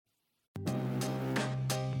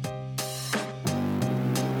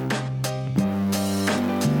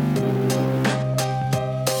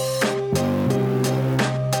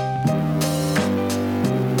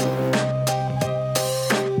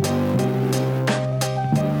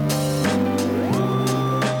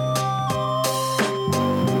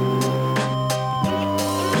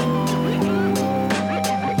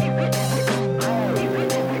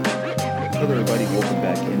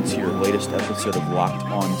episode of Locked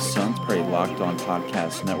On Suns, part of the Locked On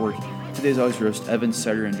Podcast Network. Today's always your host, Evan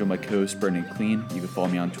Sutter, and joined by co-host Brendan Clean. You can follow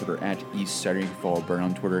me on Twitter at EastSutter. You can follow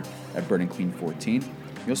Brendan on Twitter at BrendanClean14. You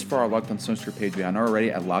can also follow our Locked On Suns Twitter page behind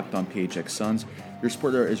already at Locked On PHX Suns. Your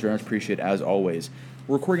support there is very much appreciated as always.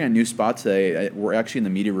 We're recording on a new spot today. We're actually in the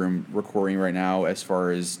media room recording right now as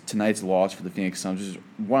far as tonight's loss for the Phoenix Suns, which is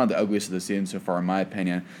one of the ugliest of the season so far, in my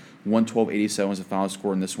opinion. 112-87 was the final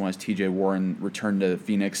score in this one as T.J. Warren returned to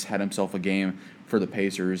Phoenix, had himself a game for the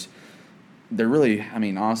Pacers. They're really,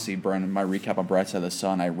 honestly, Brian, my recap on Bright Side of the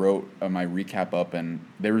Sun, I wrote my recap up, and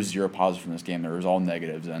there was zero positives from this game. There was all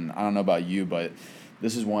negatives, and I don't know about you, but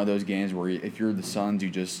this is one of those games where if you're the Suns,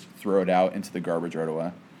 you just throw it out into the garbage right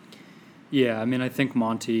away. Yeah, I think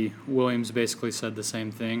Monty Williams basically said the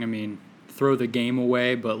same thing. Throw the game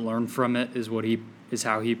away, but learn from it is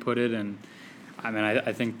how he put it, and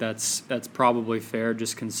I think that's probably fair,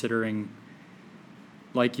 just considering,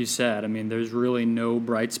 like you said, there's really no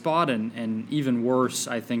bright spot, and even worse,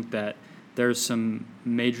 I think that there's some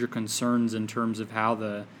major concerns in terms of how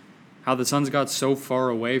the Suns got so far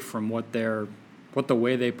away from what the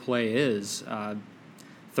way they play is.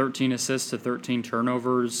 13 assists to 13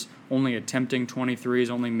 turnovers, only attempting 23s,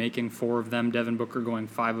 only making 4 of them. Devin Booker going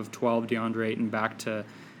 5 of 12, DeAndre Ayton back to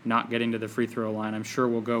not getting to the free throw line. I'm sure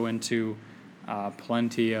we'll go into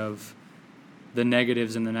plenty of the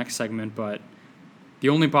negatives in the next segment, but the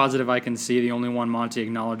only positive I can see, the only one Monty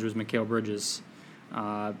acknowledged, was Mikal Bridges.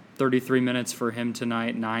 33 minutes for him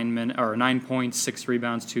tonight, 9 points, 6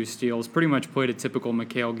 rebounds, 2 steals. Pretty much played a typical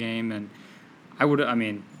Mikal game, and I would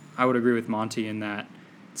agree with Monty in that.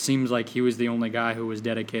 It seems like he was the only guy who was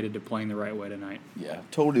dedicated to playing the right way tonight. Yeah,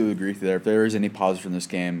 totally agree with you there. If there is any positive from this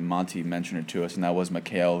game, Monty mentioned it to us, and that was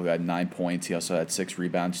Mikal, who had 9 points. He also had 6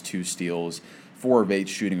 rebounds, 2 steals, 4 of 8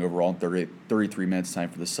 shooting overall in 33 minutes time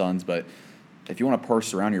for the Suns. But if you want to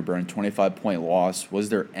parse around your burn, 25-point loss, was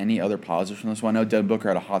there any other positives from this one? I know Devin Booker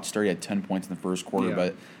had a hot start. He had 10 points in the first quarter,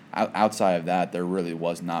 but outside of that, there really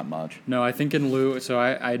was not much. No, I think I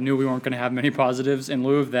knew we weren't going to have many positives. In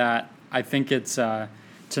lieu of that, I think it's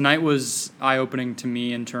tonight was eye-opening to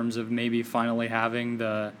me in terms of maybe finally having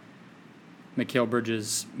the Mikal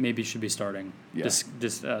Bridges maybe should be starting. Yeah.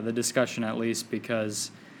 The discussion at least, because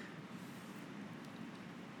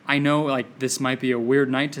I know this might be a weird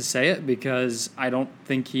night to say it, because I don't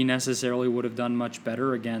think he necessarily would have done much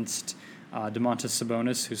better against Domantas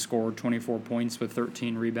Sabonis, who scored 24 points with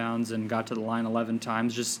 13 rebounds and got to the line 11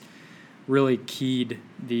 times. Just really keyed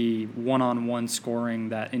the one-on-one scoring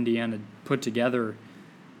that Indiana put together.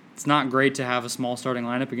 It's not great to have a small starting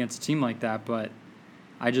lineup against a team like that, but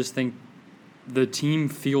I just think the team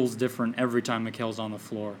feels different every time Mikal's on the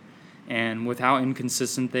floor. And with how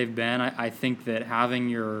inconsistent they've been, I think that having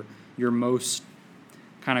your most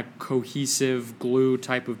kind of cohesive glue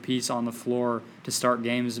type of piece on the floor to start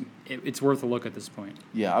games, it's worth a look at this point.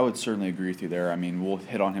 Yeah, I would certainly agree with you there. We'll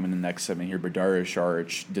hit on him in the next segment here, but Dario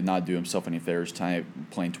Saric did not do himself any favors tonight,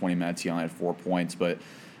 playing 20 minutes. He only had 4 points, but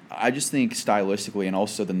I just think stylistically, and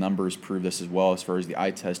also the numbers prove this as well as far as the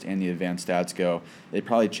eye test and the advanced stats go. They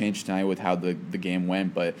probably changed tonight with how the game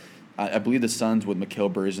went, but I believe the Suns with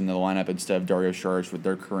Mikal Bridges in the lineup instead of Dario Saric with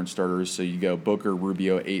their current starters. So you go Booker,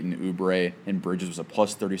 Rubio, Ayton, Oubre, and Bridges was a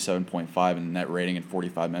plus 37.5 in net rating in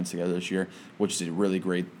 45 minutes together this year, which is a really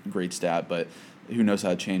great stat, but who knows how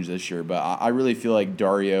to change this year. But I really feel like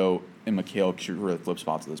Dario and Mikal should really flip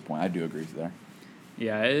spots at this point. I do agree with you there.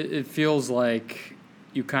 Yeah, it feels like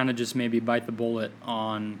you kind of just maybe bite the bullet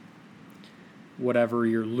on whatever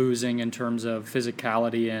you're losing in terms of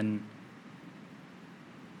physicality and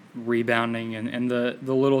rebounding and the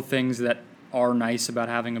little things that are nice about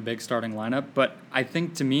having a big starting lineup. But I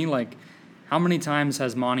think, to me, how many times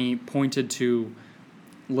has Monty pointed to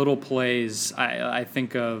little plays? I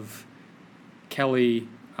think of Kelly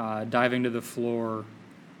diving to the floor.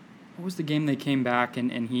 What was the game they came back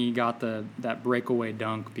and he got that breakaway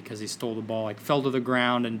dunk because he stole the ball, fell to the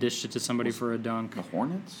ground and dished it to somebody for a dunk? The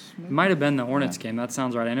Hornets? Maybe? It might have been the Hornets game. That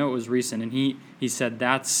sounds right. I know it was recent. And he said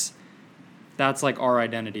that's our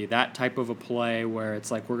identity, that type of a play where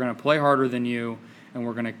it's we're going to play harder than you and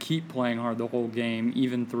we're going to keep playing hard the whole game,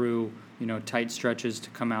 even through tight stretches to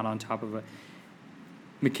come out on top of it.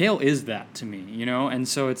 Mikal is that to me, and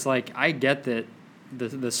so it's I get that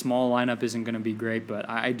the small lineup isn't going to be great, but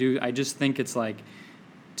I just think it's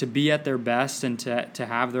to be at their best and to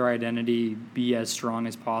have their identity be as strong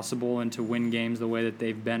as possible and to win games the way that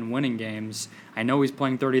they've been winning games. I know he's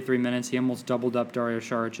playing 33 minutes. He almost doubled up Dario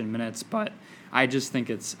Saric in minutes, but I think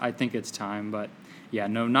it's time. But yeah,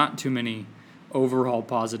 no, not too many overall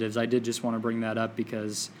positives. I did just want to bring that up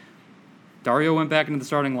because Dario went back into the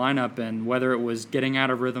starting lineup, and whether it was getting out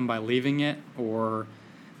of rhythm by leaving it or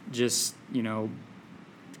just,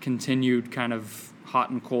 continued kind of hot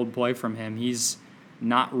and cold play from him, he's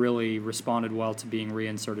not really responded well to being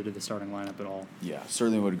reinserted to the starting lineup at all. Yeah,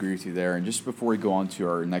 certainly would agree with you there. And just before we go on to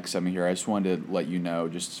our next segment here, I just wanted to let you know,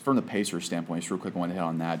 just from the Pacers standpoint, just real quick, I wanted to hit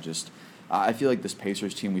on that. I feel like this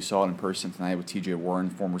Pacers team, we saw it in person tonight with TJ Warren,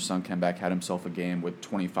 former Sun, came back, had himself a game with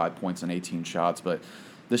 25 points and 18 shots. But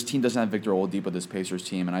this team doesn't have Victor Oladipo, this Pacers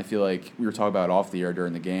team. And I feel like we were talking about off the air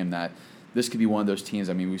during the game that this could be one of those teams.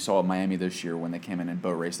 I mean, we saw Miami this year when they came in and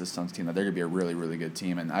boat raced the Suns team, that they're going to be a really, really good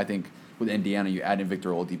team. And I think with Indiana, you add in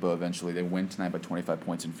Victor Oladipo eventually. They win tonight by 25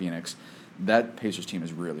 points in Phoenix. That Pacers team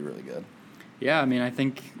is really, really good. Yeah, I mean, I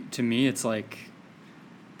think to me it's like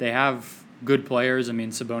they have good players. I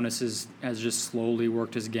mean, Sabonis has just slowly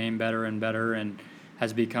worked his game better and better and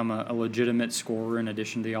has become a legitimate scorer in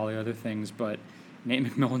addition to all the other things. But Nate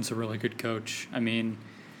McMillan's a really good coach. I mean,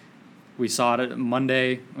 we saw it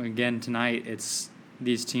Monday, again tonight. It's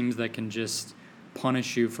these teams that can just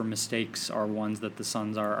punish you for mistakes are ones that the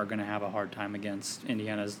Suns are going to have a hard time against.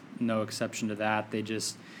 Indiana's no exception to that. They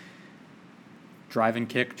just drive and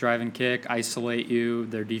kick, isolate you.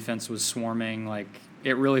 Their defense was swarming.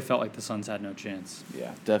 It really felt like the Suns had no chance.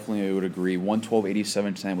 Yeah, definitely I would agree.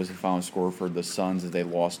 112-87 tonight was the final score for the Suns as they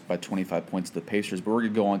lost by 25 points to the Pacers. But we're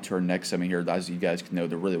going to go on to our next segment here. As you guys can know,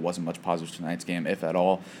 there really wasn't much positives tonight's game, if at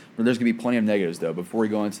all. But there's going to be plenty of negatives, though. Before we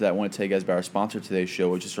go into that, I want to tell you guys about our sponsor of today's show,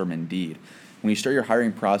 which is from Indeed. When you start your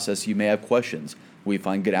hiring process, you may have questions. Will you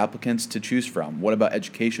find good applicants to choose from? What about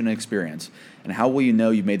education and experience? And how will you know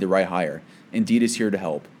you've made the right hire? Indeed is here to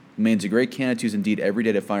help. Millions of great candidates use Indeed every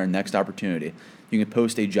day to find our next opportunity. You can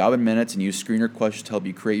post a job in minutes and use screener questions to help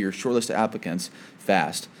you create your short list of applicants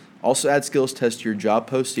fast. Also add skills tests to your job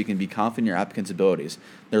post so you can be confident in your applicants' abilities.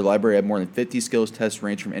 Their library have more than 50 skills tests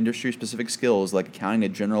range from industry-specific skills like accounting to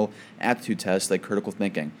general aptitude tests like critical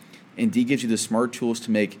thinking. Indeed gives you the smart tools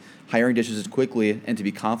to make hiring decisions quickly and to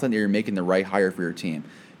be confident that you're making the right hire for your team.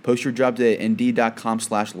 Post your job today at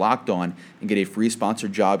Indeed.com/lockedon and get a free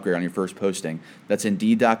sponsored job grade on your first posting. That's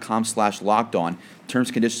Indeed.com/lockedon. Terms,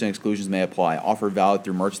 conditions, and exclusions may apply. Offer valid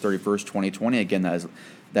through March 31st, 2020. Again,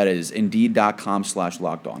 that is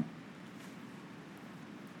Indeed.com/lockedon.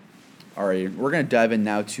 All right, we're going to dive in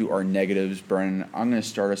now to our negatives, Brennan. I'm going to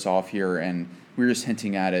start us off here, and we were just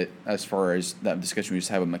hinting at it as far as that discussion we just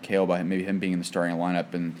had with Mikal about maybe him being in the starting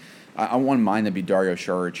lineup. And I want mine to be Dario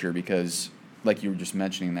Saric here because, like you were just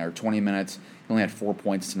mentioning there, 20 minutes, he only had 4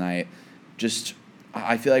 points tonight.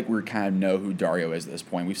 I feel like we kind of know who Dario is at this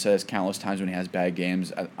point. We've said this countless times when he has bad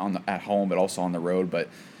games at home, but also on the road. But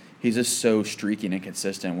he's just so streaky and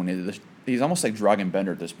inconsistent. He's almost like Dragan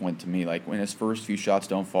Bender at this point to me. Like when his first few shots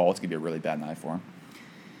don't fall, it's going to be a really bad night for him.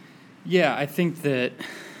 Yeah, I think the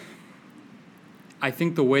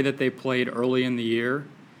way that they played early in the year,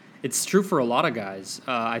 it's true for a lot of guys.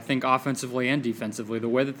 I think offensively and defensively, the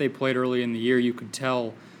way that they played early in the year, you could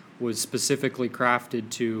tell was specifically crafted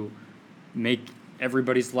to make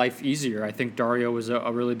everybody's life easier. I think Dario was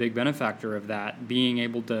a really big benefactor of that, being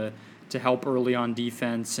able to help early on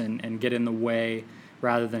defense and get in the way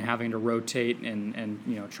rather than having to rotate and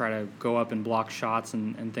try to go up and block shots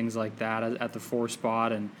and things like that at the 4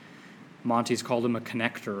 spot. And Monty's called him a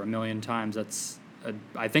connector a million times.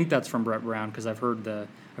 I think that's from Brett Brown because I've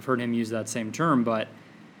heard him use that same term, but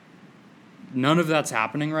none of that's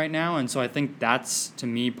happening right now, and so I think that's, to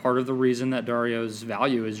me, part of the reason that Dario's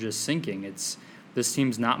value is just sinking. This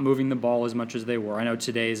team's not moving the ball as much as they were. I know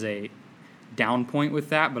today's a down point with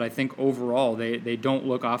that, but I think overall they don't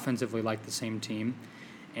look offensively like the same team,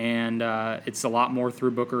 and it's a lot more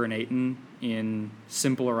through Booker and Ayton in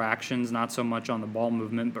simpler actions, not so much on the ball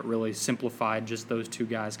movement, but really simplified, just those two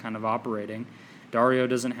guys kind of operating. Dario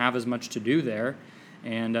doesn't have as much to do there.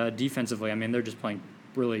 And defensively, I mean, they're just playing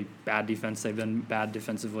really bad defense. They've been bad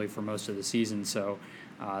defensively for most of the season. So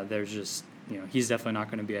there's just, he's definitely not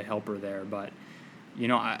going to be a helper there. But,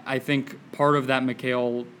 I think part of that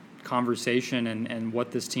Mikal conversation and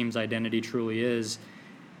what this team's identity truly is,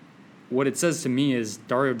 what it says to me is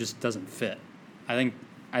Dario just doesn't fit. I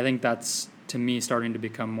think that's, to me, starting to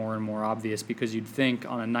become more and more obvious because you'd think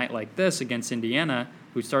on a night like this against Indiana,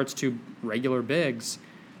 who starts 2 regular bigs,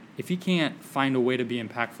 if he can't find a way to be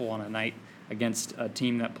impactful on a night against a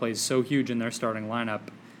team that plays so huge in their starting lineup,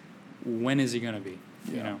 when is he going to be?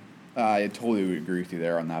 Yeah. I totally would agree with you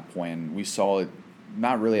there on that point. And we saw it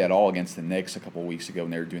not really at all against the Knicks a couple weeks ago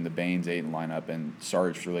when they were doing the Baines-Ayton lineup, and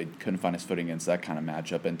Sarge really couldn't find his footing against that kind of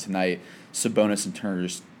matchup. And tonight, Sabonis and Turner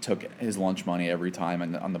just took his lunch money every time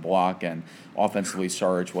on the block, and offensively,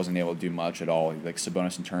 Sarge wasn't able to do much at all. Like,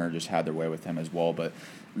 Sabonis and Turner just had their way with him as well. But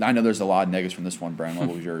I know there's a lot of negatives from this one, Brian. What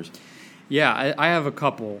was yours? Yeah, I have a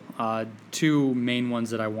couple. Two main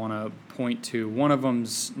ones that I want to point to. One of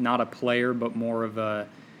them's not a player, but more of an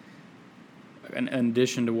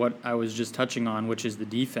addition to what I was just touching on, which is the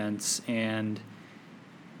defense. And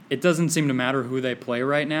it doesn't seem to matter who they play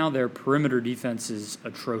right now. Their perimeter defense is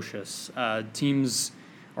atrocious. Teams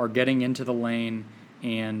are getting into the lane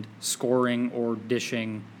and scoring or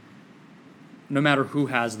dishing no matter who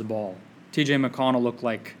has the ball. T.J. McConnell looked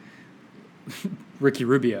like Ricky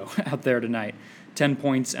Rubio out there tonight. 10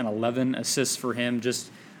 points and 11 assists for him just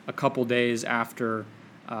a couple days after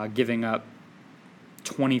giving up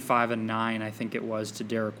 25 and 9, I think it was, to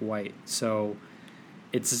Derek White. So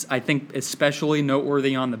it's, I think, especially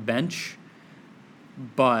noteworthy on the bench.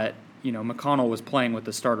 But, McConnell was playing with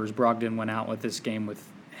the starters. Brogdon went out with this game with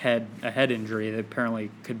a head injury that apparently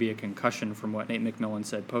could be a concussion from what Nate McMillan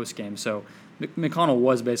said post-game. So McConnell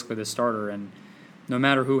was basically the starter, and no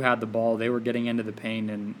matter who had the ball, they were getting into the paint,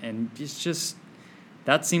 and it's just,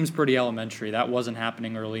 that seems pretty elementary. That wasn't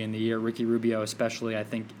happening early in the year. Ricky Rubio especially, I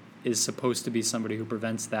think, is supposed to be somebody who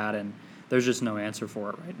prevents that, and there's just no answer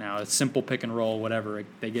for it right now. It's simple pick and roll, whatever,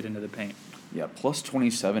 they get into the paint. Yeah, plus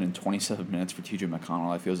 27 in 27 minutes for T.J.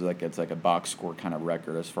 McConnell. I feel like it's like a box score kind of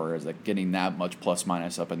record as far as like getting that much plus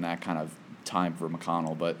minus up in that kind of time for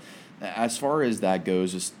McConnell. But as far as that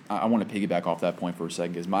goes, just I want to piggyback off that point for a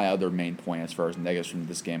second, because my other main point as far as negatives from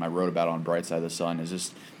this game I wrote about on Bright Side of the Sun is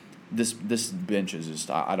just this bench is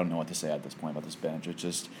just, I don't know what to say at this point about this bench. It's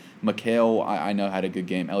just, Mikal, I know, had a good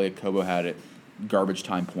game. Elliot Kobo had it garbage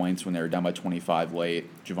time points when they were down by 25 late.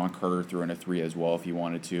 Javon Carter threw in a 3 as well if he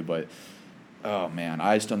wanted to, but oh man,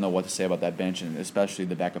 I just don't know what to say about that bench, and especially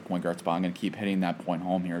the backup point guard spot. I'm going to keep hitting that point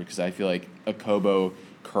home here because I feel like Okobo,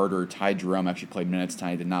 Carter, Ty Jerome actually played minutes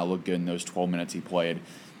tonight. Did not look good in those 12 minutes he played.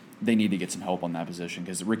 They need to get some help on that position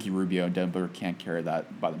because Ricky Rubio and Denver can't carry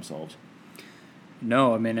that by themselves.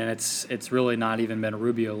 No, I mean, and it's really not even been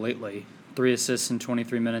Rubio lately. 3 assists in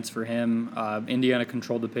 23 minutes for him. Indiana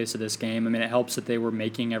controlled the pace of this game. I mean, it helps that they were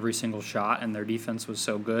making every single shot and their defense was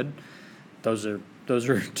so good. Those are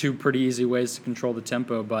two pretty easy ways to control the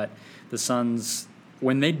tempo. But the Suns,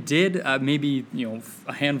 when they did, maybe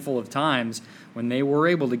a handful of times, when they were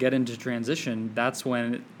able to get into transition, that's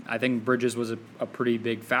when I think Bridges was a pretty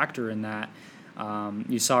big factor in that.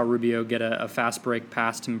 You saw Rubio get a fast break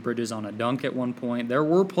past him, Bridges on a dunk at one point. There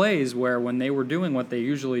were plays where when they were doing what they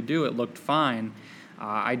usually do, it looked fine.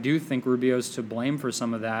 I do think Rubio's to blame for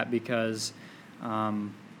some of that because,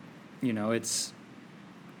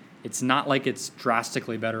 it's not like it's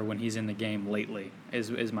drastically better when he's in the game lately,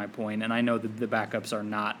 is my point. And I know that the backups are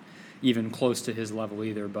not even close to his level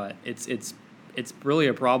either, but it's really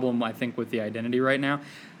a problem, I think, with the identity right now.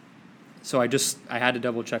 So I had to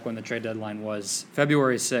double check when the trade deadline was.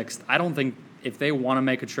 February 6th. I don't think, if they want to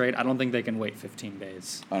make a trade, I don't think they can wait 15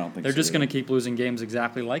 days. I don't think they're just going to keep losing games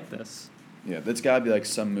exactly like this. Yeah, that's got to be like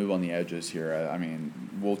some move on the edges here. I mean,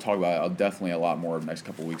 we'll talk about it definitely a lot more in the next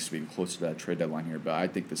couple of weeks to be closer to that trade deadline here, but I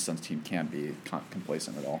think the Suns team can't be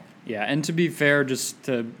complacent at all. Yeah, and to be fair, just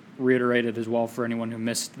to reiterate it as well for anyone who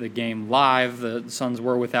missed the game live, the Suns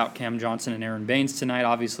were without Cam Johnson and Aaron Baines tonight.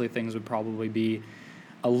 Obviously, things would probably be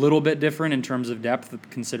a little bit different in terms of depth,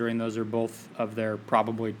 considering those are both of their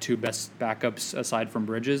probably 2 best backups aside from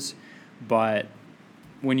Bridges. But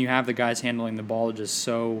when you have the guys handling the ball just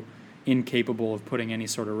so incapable of putting any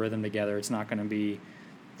sort of rhythm together, it's not going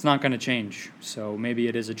to change. So maybe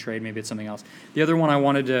it is a trade, maybe it's something else. The other one I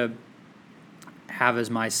wanted to have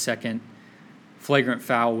as my second flagrant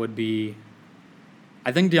foul would be,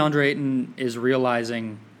 I think DeAndre Ayton is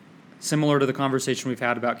realizing, similar to the conversation we've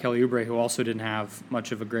had about Kelly Oubre, who also didn't have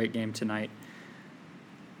much of a great game tonight,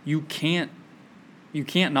 you can't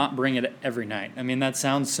not bring it every night. I mean, that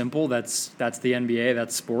sounds simple. That's the NBA,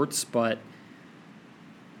 that's sports, but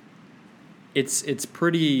it's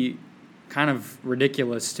pretty kind of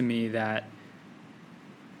ridiculous to me that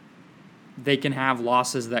they can have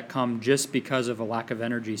losses that come just because of a lack of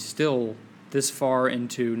energy still this far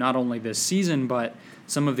into not only this season, but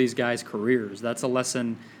some of these guys' careers. That's a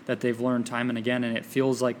lesson that they've learned time and again, and it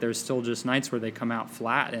feels like there's still just nights where they come out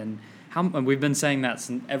flat. And we've been saying that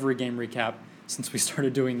since every game recap since we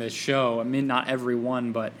started doing this show. I mean, not every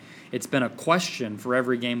one, but it's been a question for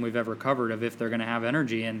every game we've ever covered of if they're going to have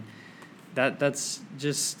energy. And that's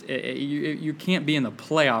just, you can't be in the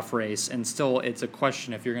playoff race and still it's a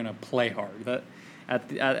question if you're going to play hard.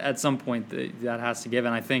 at some point that has to give.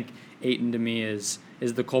 And I think Ayton to me is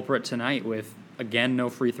the culprit tonight with, again, no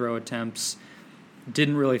free throw attempts.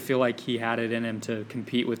 Didn't really feel like he had it in him to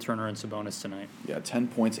compete with Turner and Sabonis tonight. Yeah, 10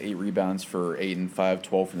 points, 8 rebounds for Ayton,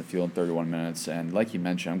 5-12 from the field in 31 minutes. And like you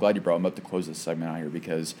mentioned, I'm glad you brought him up to close this segment out here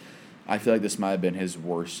because I feel like this might have been his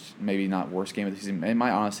worst, maybe not worst game of the season. It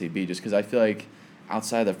might honestly be just because I feel like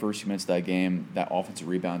outside the first few minutes of that game, that offensive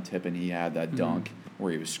rebound tip and he had that dunk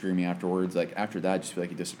where he was screaming afterwards. Like after that, I just feel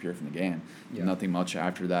like he disappeared from the game. Yeah. Nothing much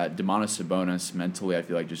after that. Domantas Sabonis mentally, I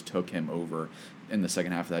feel like just took him over in the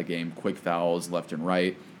second half of that game. Quick fouls left and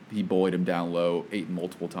right. He bullied him down low, Ayton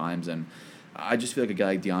multiple times, and I just feel like a guy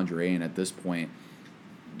like DeAndre Ayton at this point,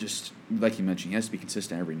 just like you mentioned, he has to be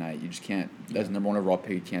consistent every night. You just can't, as number one overall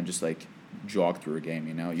pick, you can't just like jog through a game,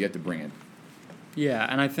 you know? You have to bring it. Yeah,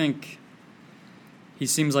 and I think he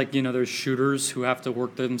seems like, there's shooters who have to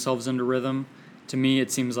work themselves into rhythm. To me,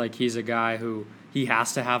 it seems like he's a guy who he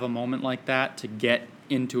has to have a moment like that to get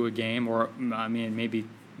into a game, or, I mean, maybe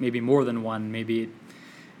more than one, maybe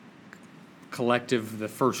collective the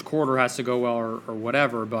first quarter has to go well or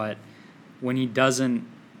whatever, but when he doesn't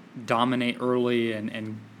dominate early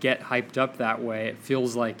and get hyped up that way, it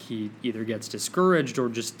feels like he either gets discouraged or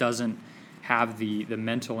just doesn't have the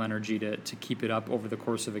mental energy to keep it up over the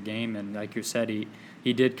course of a game. And like you said,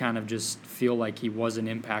 he did kind of just feel like he wasn't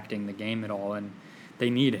impacting the game at all, and they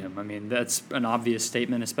need him. I mean, that's an obvious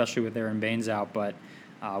statement, especially with Aaron Baines out, but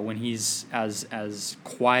when he's as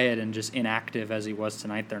quiet and just inactive as he was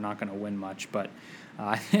tonight, they're not going to win much. But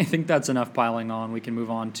I think that's enough piling on. We can move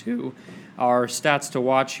on to our stats to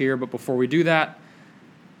watch here. But before we do that,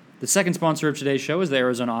 the second sponsor of today's show is the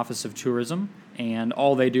Arizona Office of Tourism and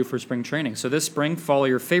all they do for spring training. So this spring, follow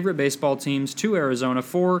your favorite baseball teams to Arizona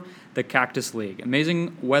for the Cactus League.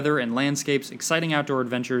 Amazing weather and landscapes, exciting outdoor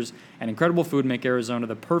adventures, and incredible food make Arizona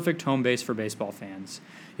the perfect home base for baseball fans.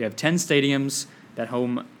 You have 10 stadiums that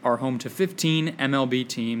are home to 15 MLB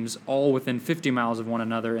teams, all within 50 miles of one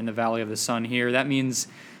another in the Valley of the Sun here. That means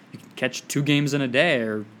you can catch 2 games in a day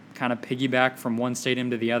or kind of piggyback from one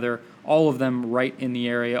stadium to the other, all of them right in the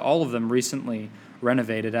area, all of them recently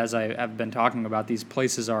renovated. As I have been talking about, these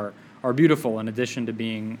places are beautiful in addition to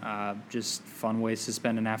being just fun ways to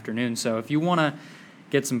spend an afternoon. So if you want to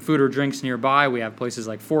get some food or drinks nearby, we have places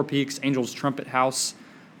like Four Peaks, Angel's Trumpet House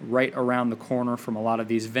right around the corner from a lot of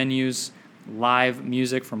these venues, live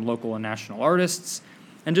music from local and national artists,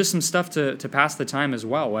 and just some stuff to pass the time as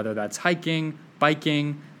well, whether that's hiking,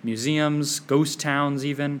 biking, museums, ghost towns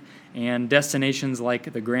even, and destinations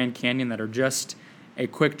like the Grand Canyon that are just a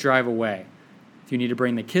quick drive away. If you need to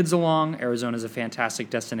bring the kids along, Arizona is a fantastic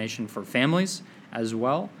destination for families as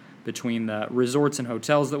well, between the resorts and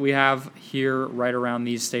hotels that we have here right around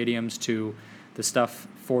these stadiums to the stuff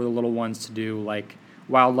for the little ones to do like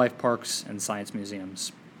wildlife parks and science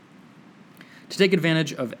museums. To take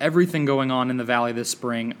advantage of everything going on in the Valley this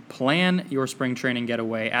spring, plan your spring training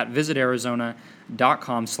getaway at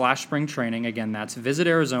visitarizona.com/springtraining. Again, that's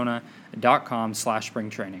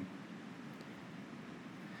visitarizona.com/springtraining.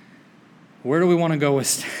 Where do we want to go with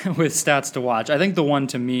stats to watch? I think the one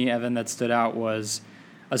to me, Evan, that stood out was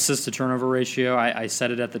assist to turnover ratio. I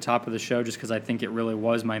said it at the top of the show just because I think it really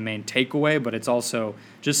was my main takeaway, but it's also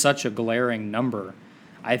just such a glaring number.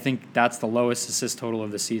 I think that's the lowest assist total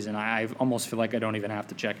of the season. I almost feel like I don't even have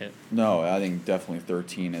to check it. No, I think definitely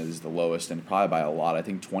 13 is the lowest, and probably by a lot. I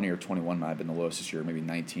think 20 or 21 might have been the lowest this year, maybe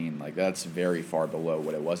 19. Like, that's very far below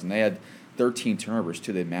what it was. And they had 13 turnovers,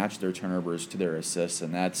 too. They matched their turnovers to their assists,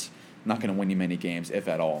 and that's not going to win you many games, if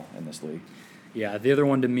at all, in this league. Yeah, the other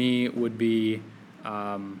one to me would be,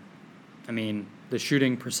 the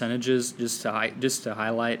shooting percentages, just to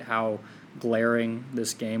highlight how glaring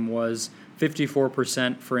this game was.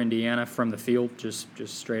 54% for Indiana from the field, just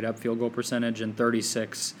straight up field goal percentage, and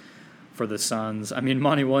 36% for the Suns. I mean,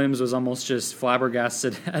 Monty Williams was almost just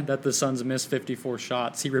flabbergasted that the Suns missed 54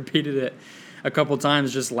 shots. He repeated it a couple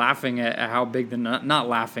times, just laughing at how big not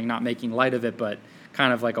laughing, not making light of it, but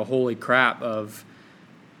kind of like a holy crap of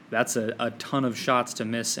that's a ton of shots to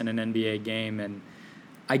miss in an NBA game. And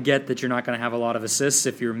I get that you're not going to have a lot of assists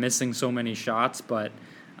if you're missing so many shots, but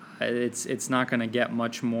it's not going to get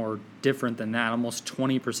much more different than that, almost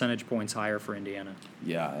 20 percentage points higher for Indiana.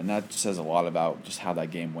 Yeah, and that says a lot about just how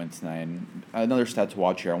that game went tonight. And another stat to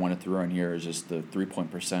watch here I want to throw in here is just the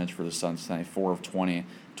three-point percentage for the Suns tonight, 4 of 20,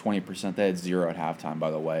 20%. They had 0 at halftime,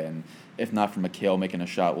 by the way. And if not for McHale making a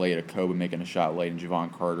shot late, a Kobe making a shot late, and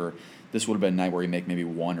Javon Carter, this would have been a night where you make maybe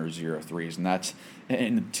 1 or 0 threes. And that's,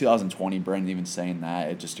 in 2020, Brendan even saying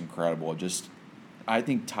that, it's just incredible. I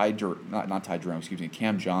think not Ty Jerome,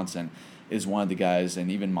 Cam Johnson is one of the guys, and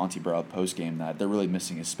even Monty Burrell post game, that they're really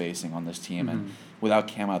missing his spacing on this team, and without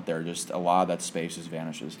Cam out there, just a lot of that space just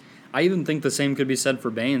vanishes. I even think the same could be said for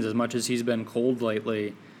Baines. As much as he's been cold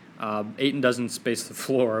lately, Ayton doesn't space the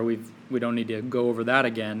floor. We don't need to go over that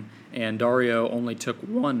again. And Dario only took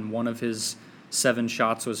one of his 7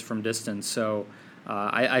 shots was from distance. So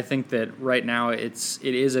I think that right now it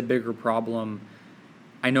is a bigger problem.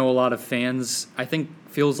 I know a lot of fans, I think,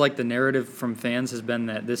 feels like the narrative from fans has been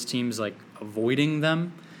that this team's like avoiding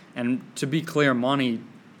them. And to be clear, Monty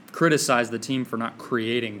criticized the team for not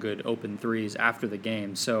creating good open threes after the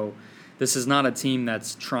game. So this is not a team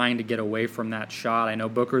that's trying to get away from that shot. I know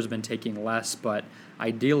Booker's been taking less, but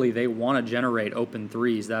ideally they want to generate open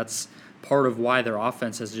threes. That's part of why their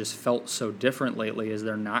offense has just felt so different lately, is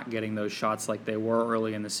they're not getting those shots like they were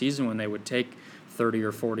early in the season when they would take 30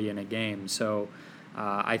 or 40 in a game. So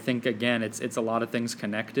I think, again, it's a lot of things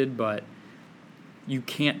connected, but you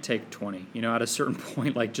can't take 20. At a certain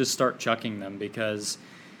point, like, just start chucking them, because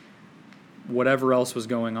whatever else was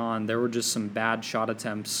going on, there were just some bad shot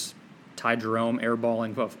attempts. Ty Jerome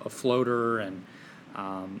airballing a floater, and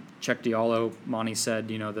Cheick Diallo, Monty said,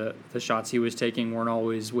 the shots he was taking weren't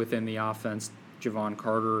always within the offense. Javon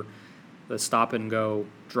Carter, the stop-and-go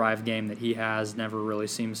drive game that he has never really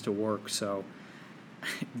seems to work. So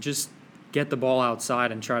just get the ball outside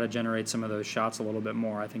and try to generate some of those shots a little bit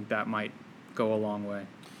more. I think that might go a long way.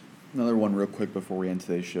 Another one real quick before we end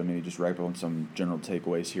today's show, maybe just wrap up on some general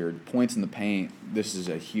takeaways here. Points in the paint, this is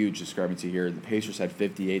a huge discrepancy here. The Pacers had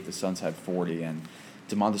 58, the Suns had 40, and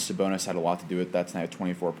Domantas Sabonis had a lot to do with that tonight at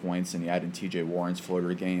 24 points, and you add in T.J. Warren's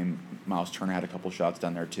floater game. Miles Turner had a couple shots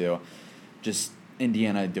down there too. Just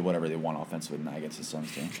Indiana did whatever they want offensively tonight against the Suns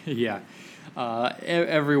team. Yeah.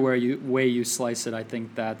 Everywhere way you slice it, I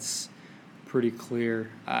think that's pretty clear.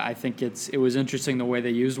 I think it was interesting the way they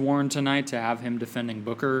used Warren tonight to have him defending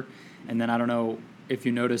Booker, and then I don't know if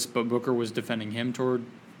you noticed, but Booker was defending him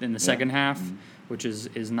in the second half, which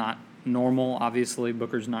is not normal. Obviously,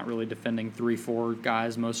 Booker's not really defending 3-4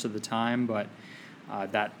 guys most of the time, but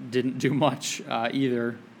that didn't do much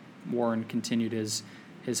either. Warren continued his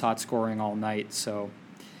hot scoring all night, so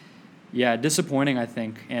yeah, disappointing, I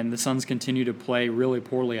think. And the Suns continue to play really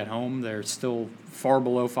poorly at home. They're still far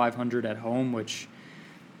below 500 at home, which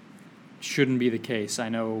shouldn't be the case. I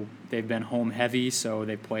know they've been home heavy, so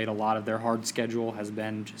they played a lot of their hard schedule has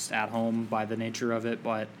been just at home by the nature of it,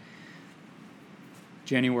 but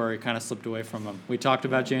January kind of slipped away from them. We talked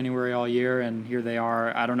about January all year, and here they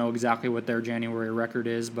are. I don't know exactly what their January record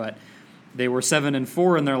is, but they were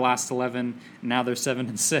 7-4 in their last 11. Now they're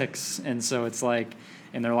 7-6, and so it's like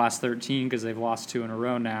in their last 13, because they've lost 2 in a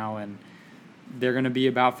row now, and they're going to be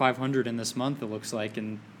about 500 in this month, it looks like,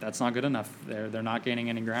 and that's not good enough. They're not gaining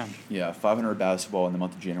any ground. Yeah, 500 basketball in the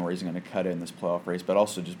month of January isn't going to cut it in this playoff race, but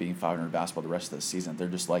also just being 500 basketball the rest of the season, they're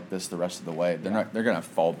just like this the rest of the way. They're going to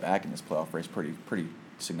fall back in this playoff race pretty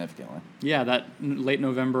significantly. Yeah, that late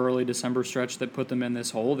November, early December stretch that put them in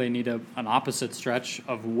this hole, they need an opposite stretch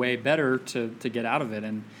of way better to get out of it,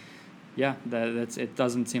 and yeah, it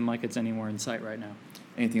doesn't seem like it's anywhere in sight right now.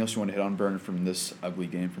 Anything else you want to hit on, Bern, from this ugly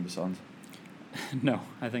game from the Suns? No,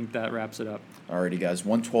 I think that wraps it up. Alrighty, guys.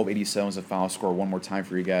 112-87 is the final score. One more time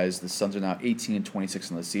for you guys. The Suns are now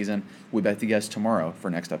 18-26 in the season. We'll be back to you guys tomorrow for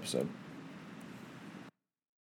next episode.